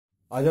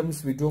आज हम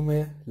इस वीडियो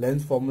में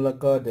लेंस फॉर्मूला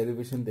का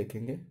डेरिवेशन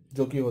देखेंगे,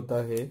 जो कि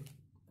होता है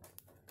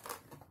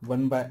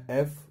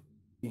 1/f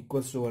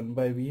equals to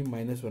 1/v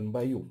minus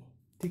 1/u।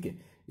 ठीक है,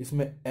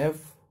 इसमें f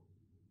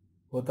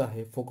होता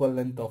है focal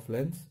length of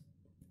lens,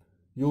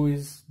 u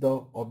is the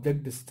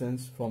object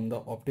distance from the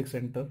optic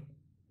centre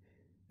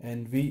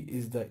and v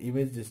is the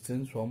image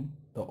distance from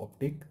the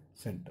optic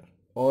centre.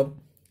 और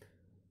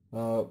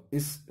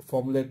इस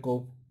फॉर्मूले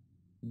को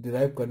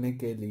डिराइव करने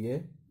के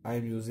लिए I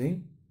am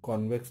using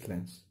convex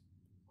lens.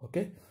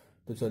 Okay,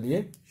 तो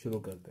चलिए शुरू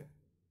करते हैं।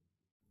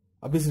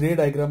 अब इस रे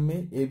डायग्राम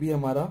में ए बी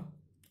हमारा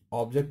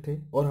ऑब्जेक्ट है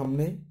और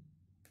हमने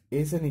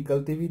ए से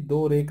निकलती हुई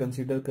दो रे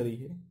कंसीडर करी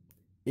है।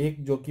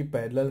 एक जो कि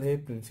पैरेलल है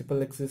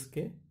प्रिंसिपल एक्सिस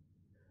के,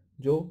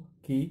 जो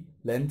कि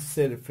लेंस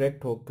से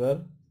रिफ्रैक्ट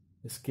होकर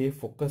इसके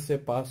फोकस से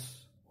पास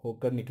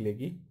होकर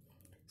निकलेगी।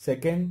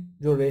 सेकेंड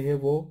जो रे है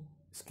वो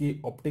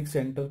इसकी ऑप्टिक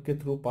सेंटर के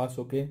थ्रू पास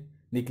होकर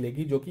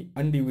निकलेगी, जो कि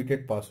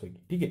अनडिविडेड पास होगी।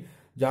 ठीक है,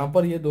 जहां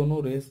पर ये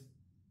दोनों रेस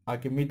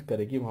आके मीट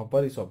करेगी वहां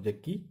पर इस ऑब्जेक्ट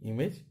की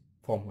इमेज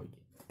फॉर्म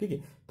होगी। ठीक है,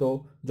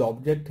 तो जो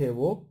ऑब्जेक्ट है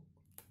वो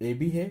ए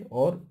बी है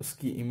और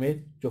उसकी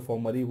इमेज जो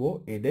फॉर्म हो रही वो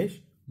ए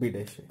डैश बी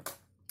डैश है।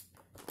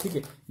 ठीक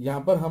है,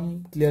 यहां पर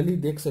हम क्लियरली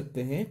देख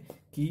सकते हैं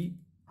कि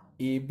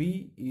A B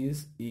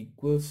is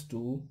equals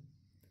to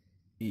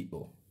ई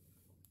ओ।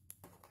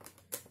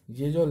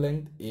 ये जो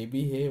लेंथ ए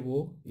बी है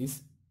वो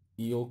इस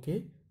ई ओ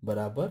के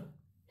बराबर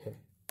है।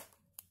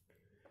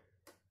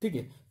 ठीक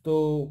है,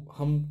 तो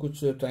हम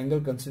कुछ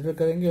ट्रायंगल कंसीडर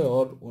करेंगे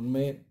और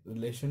उनमें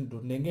रिलेशन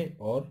ढूंढेंगे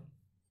और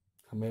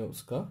हमें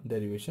उसका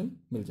डेरिवेशन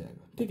मिल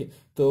जाएगा। ठीक है,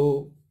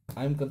 तो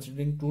I am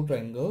considering to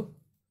triangle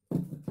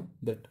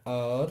that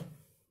are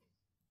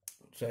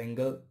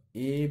triangle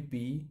A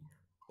B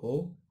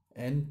O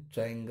and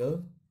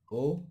triangle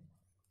O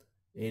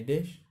A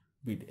dash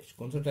B dash.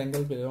 कौन सा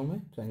ट्रायंगल ले रहा हूं मैं?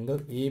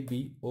 ट्रायंगल ए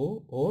बी ओ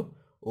और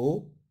ओ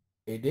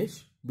ए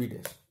डैश बी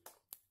डैश।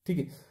 ठीक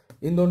है,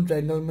 इन दोनों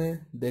ट्रायंगल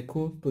में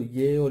देखूं तो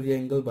ये और ये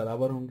एंगल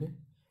बराबर होंगे।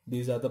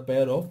 These are the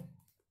pair of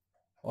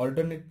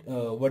alternate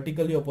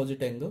vertically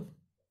opposite angle.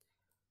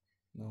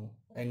 Now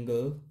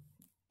angle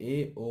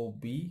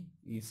AOB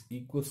is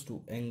equals to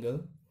angle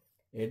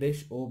A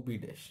dash OB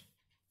dash.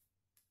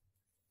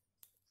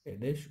 A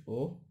dash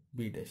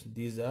OB dash.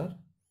 These are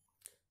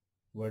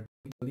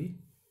vertically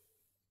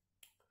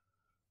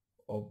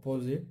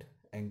opposite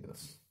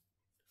angles.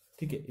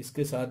 ठीक है,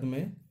 इसके साथ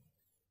में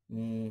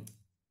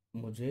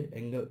मुझे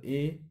angle A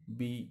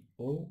B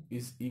O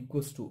is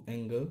equals to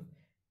angle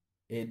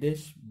A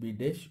dash B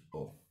dash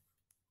O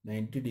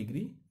 90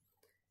 degree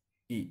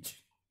each.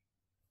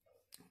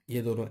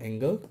 ये दोनों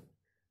angle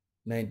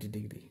 90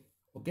 degree.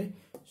 Okay,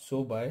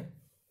 so bye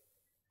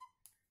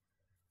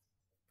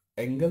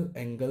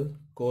angle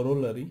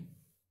corollary,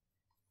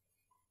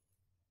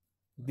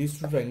 these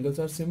two triangles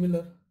are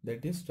similar.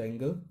 That is,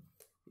 triangle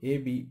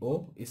ABO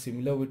is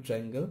similar with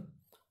triangle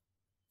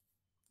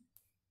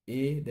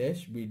A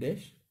dash B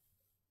dash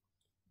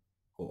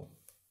O.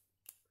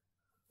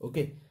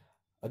 Okay,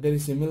 अगर ये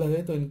similar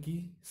है तो इनकी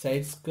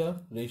sides का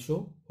ratio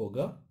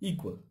होगा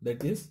equal.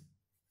 That is,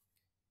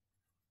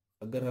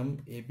 अगर हम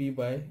A B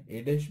bye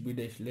A dash B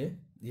dash ले,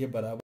 ये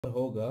बराबर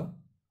होगा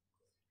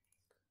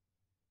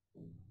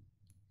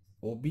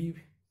O B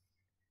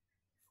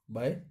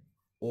bye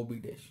O B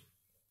dash.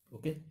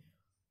 Okay,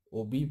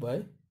 O B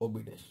bye O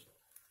B dash.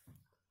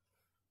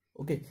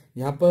 Okay,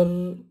 यहां पर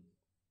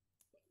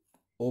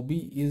O B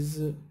is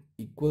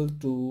equal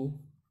to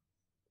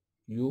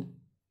you.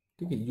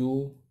 ठीक है,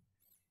 यू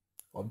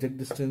ऑब्जेक्ट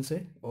डिस्टेंस है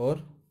और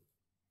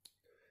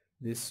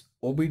this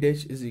O B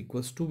dash is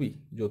equals to we,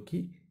 जो कि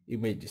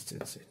image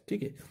distance है।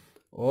 ठीक है,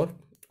 और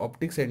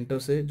ऑप्टिक सेंटर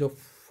से जो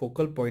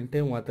फोकल पॉइंट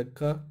है वहां तक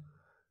का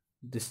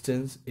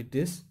distance it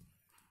is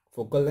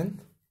focal length.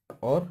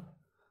 और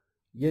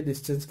ये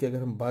डिस्टेंस की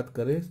अगर हम बात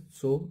करें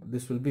so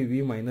this will be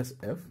v minus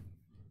F,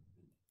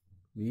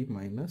 v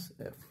minus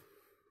F.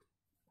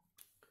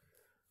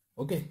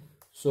 Okay,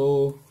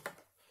 so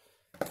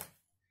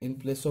in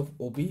place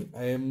of O B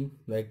I am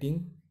writing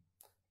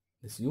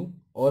this u,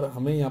 और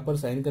हमें यहाँ पर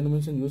साइन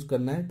कन्वेंशन यूज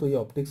करना है तो ये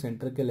ऑप्टिक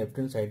सेंटर के लेफ्ट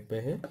हैंड साइड पे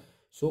है।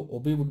 सो O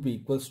B would be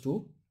equals to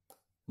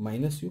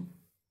minus you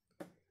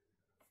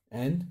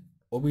and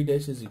O B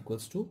dash is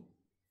equals to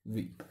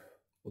v.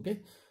 Okay,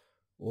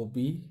 O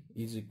B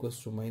is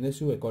equals to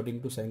minus you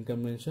according to sign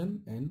convention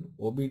and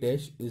O B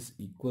dash is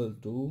equal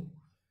to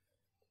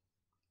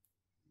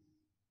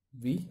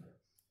v।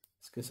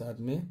 इसके साथ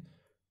में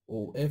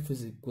O F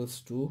is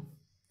equals to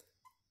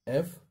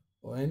f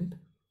and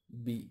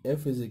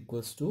bf is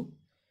equals to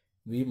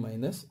v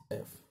minus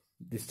f.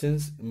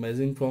 Distance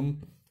measuring from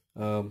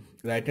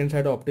right hand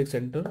side optic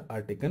center are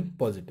taken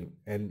positive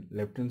and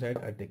left hand side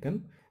are taken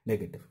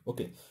negative.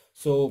 Okay,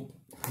 so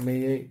हमें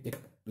ये एक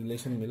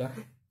relation मिला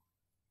है।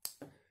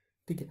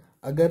 ठीक है,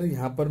 अगर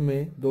यहाँ पर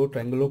मैं दो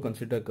ट्रायंगलों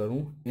कंसिडर करूं,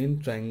 in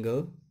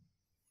triangle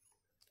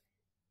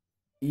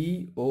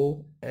E O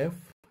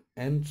F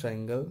and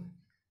triangle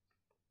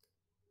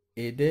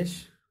A dash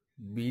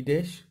B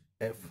dash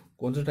F.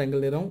 कौन सा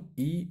ट्रायंगल ले रहा हूं?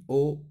 ई O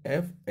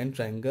F and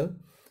triangle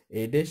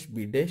A dash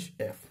B dash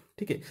F.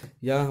 ठीक है।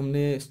 यहाँ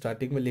हमने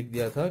स्टार्टिंग में लिख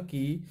दिया था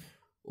कि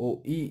ओ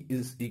E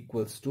is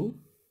equals to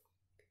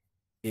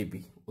A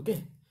B. Okay,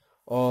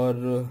 और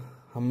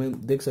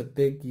हमें देख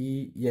सकते हैं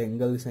कि ये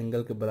एंगल इस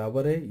एंगल के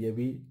बराबर है, ये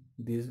भी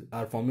this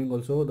are forming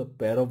also the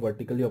pair of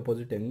vertically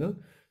opposite angle.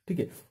 ठीक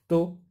है,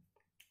 तो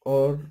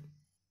और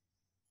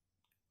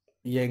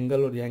ये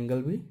एंगल और ये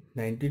एंगल भी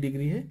 90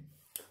 डिग्री है।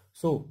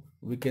 So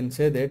we can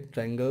say that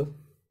triangle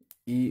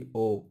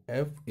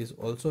EOF is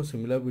also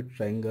similar with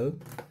triangle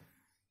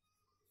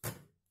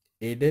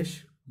A dash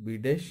B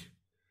dash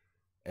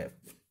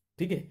F।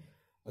 ठीक है,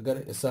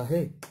 अगर ऐसा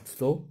है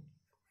तो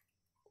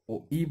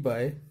OE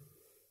bye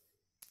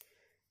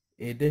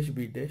A dash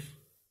B dash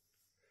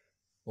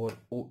और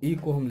OE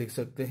को हम लिख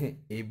सकते हैं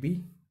AB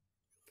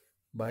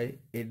bye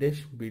A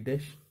dash B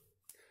dash,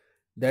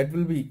 that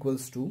will be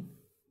equals to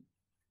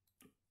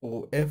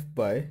OF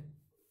by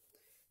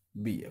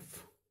BF।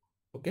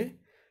 okay,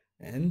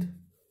 and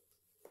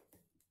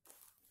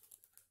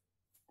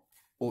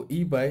OE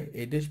by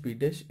A dash B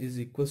dash is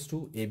equals to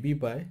AB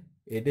by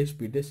A dash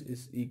B dash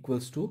is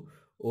equals to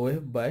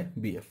OF by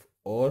BF,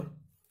 or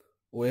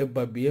OF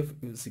by BF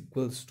is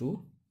equals to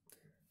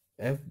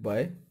F by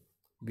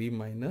B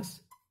minus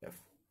F।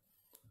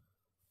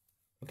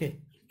 Okay,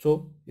 सो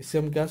इससे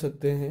हम क्या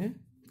सकते हैं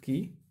कि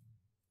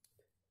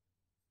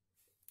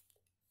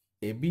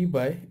AB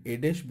by A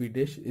dash B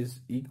dash is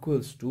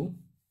equals to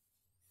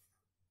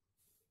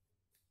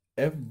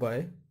F by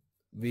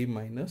V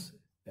minus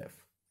F।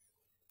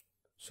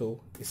 सो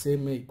इसे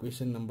मैं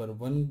equation number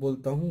 1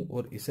 बोलता हूँ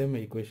और इसे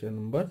मैं इक्वेशन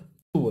नंबर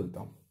 2 बोलता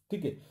हूँ।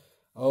 ठीक है,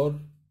 और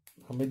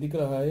हमें दिख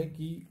रहा है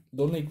कि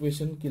दोनों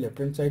इक्वेशन की लेफ्ट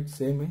हैंड साइड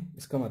सेम है,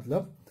 इसका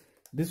मतलब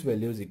this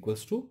value is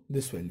equals to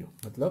this value,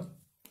 मतलब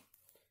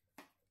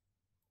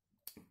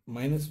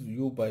minus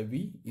you by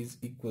we is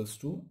equals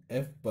to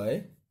F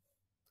bye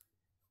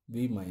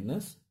we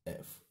minus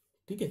F.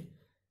 ठीक है,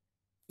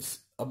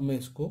 अब मैं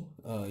इसको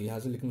यहां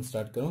से लिखना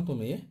स्टार्ट कर रहा हूं, तो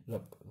मैं ये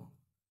रब कर रहा हूं,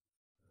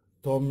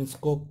 तो हम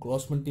इसको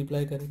क्रॉस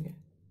मल्टीप्लाई करेंगे।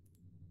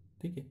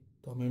 ठीक है,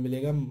 तो हमें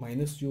मिलेगा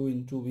minus you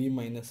into we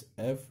minus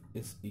F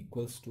is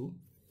equals to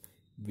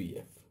V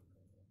F.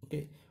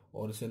 Okay,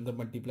 और इसे अंदर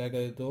मल्टीप्लाई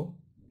करें तो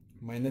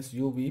minus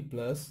you we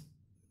plus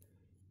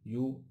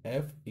U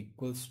F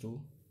equals to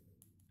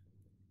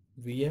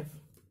V F.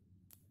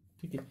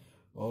 ठीक है,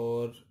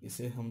 और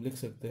इसे हम लिख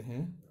सकते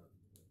हैं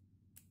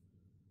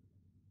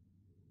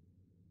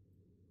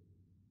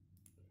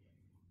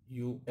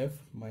U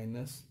F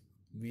minus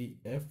V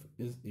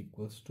F is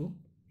equals to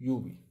you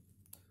we.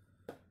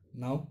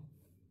 Now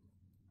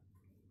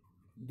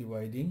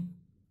dividing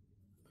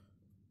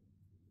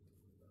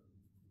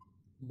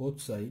both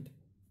side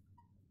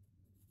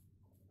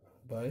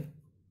by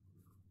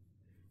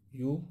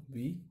u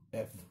v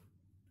f।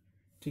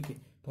 ठीक है,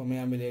 तो हमें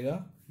यहाँ मिलेगा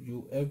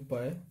U F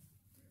bye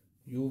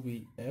you V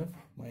F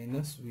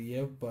minus V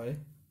F bye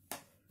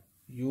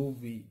you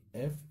V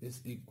F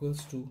is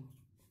equals to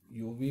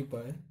you we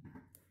bye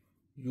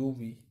you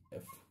V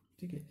F.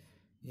 ठीक है,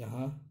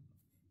 यहाँ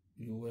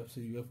U F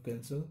से U F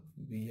cancel,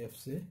 V F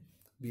से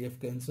वी एफ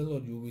कैंसिल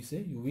और you we से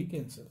you we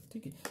cancel.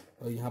 ठीक है,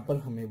 और यहाँ पर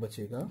हमें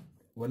बचेगा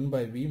 1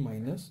 bye we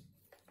minus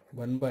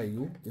 1 bye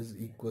you is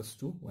equals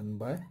to 1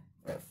 bye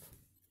F.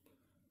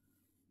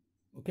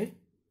 Okay,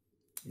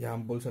 यहाँ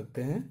हम बोल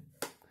सकते हैं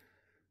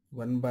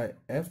 1 bye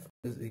F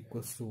is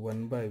equals to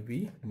 1 bye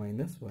we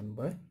minus 1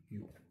 bye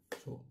you.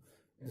 So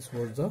this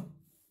was the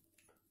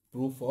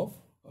proof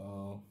of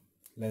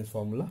lens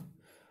formula.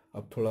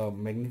 अब थोड़ा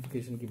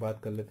मैग्निफिकेशन की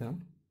बात कर लेते हैं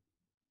हम।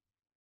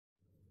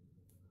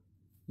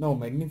 Now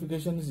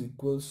magnification is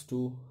equals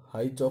to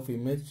height of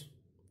image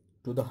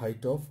to the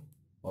height of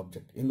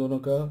object. इन दोनों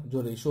का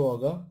जो रेशियो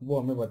होगा वो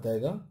हमें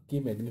बताएगा कि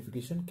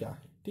मैग्निफिकेशन क्या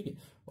है। ठीक है,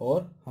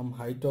 और हम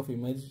height of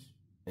image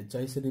H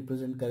I से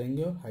रिप्रेजेंट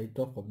करेंगे और height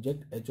of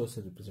object H O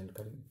से रिप्रेजेंट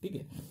करेंगे। ठीक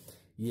है,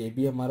 ये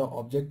भी हमारा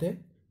ऑब्जेक्ट है।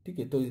 ठीक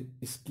है, तो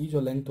इसकी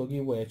जो लेंथ होगी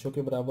वो एच ओ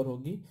के बराबर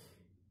होगी।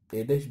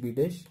 ए डैश बी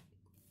डैश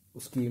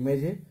उसकी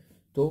इमेज है,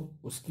 तो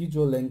उसकी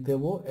जो लेंथ है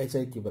वो एच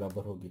आई के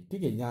बराबर होगी।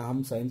 ठीक है, यहाँ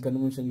हम साइन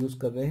कन्वेंशन यूज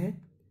कर रहे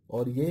हैं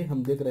और ये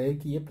हम देख रहे हैं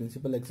कि ये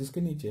प्रिंसिपल एक्सिस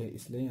के नीचे है,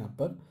 इसलिए यहाँ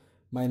पर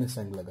माइनस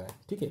साइन लगा है।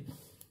 ठीक है,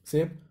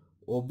 same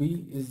O B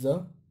is the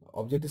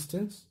object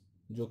distance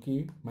जो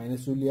कि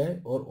माइनस यू लिया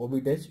है, और O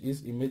B dash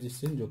is image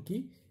distance जो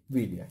कि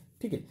वी लिया है।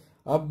 ठीक है,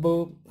 अब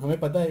हमें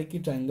पता है कि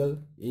triangle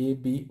A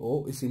B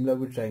O is similar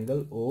with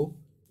triangle O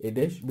A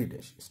dash B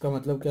dash. इसका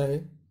मतलब क्या है,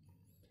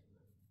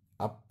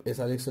 आप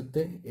ऐसा लिख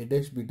सकते हैं ए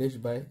dash B dash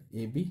by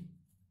A B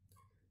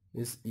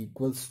is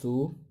equals two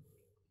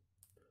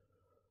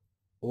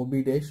O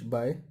B dash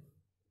by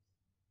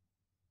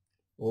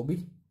O B.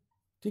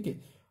 ठीक है,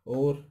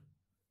 और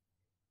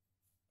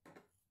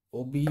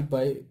ओ बी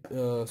बाय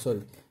सॉरी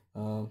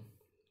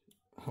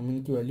हम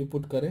इनकी वैल्यू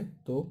पुट करें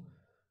तो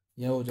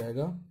यह हो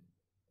जाएगा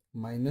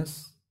minus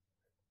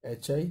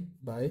H I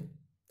by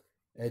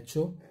H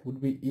O would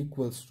be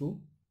equals two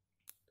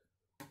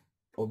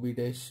O B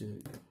dash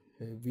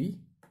है वी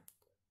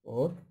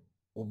और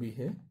ओ बी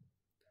है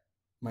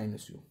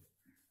माइनस यू।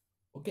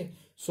 ओके,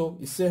 सो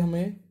इससे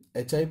हमें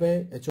H I by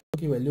H O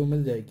की वैल्यू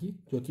मिल जाएगी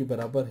जो कि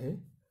बराबर है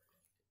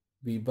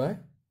V by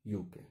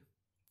U.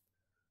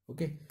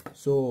 Okay,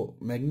 so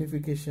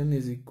magnification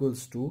is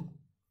equals to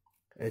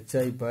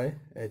HI by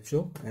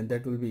HO, and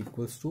that will be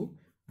equals to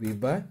V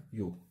by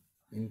U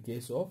in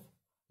case of.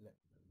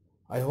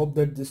 I hope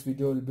that this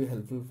video will be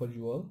helpful for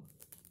you all,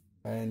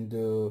 and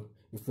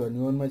if you are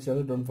new on my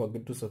channel, don't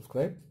forget to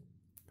subscribe.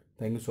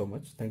 Thank you so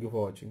much. Thank you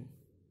for watching.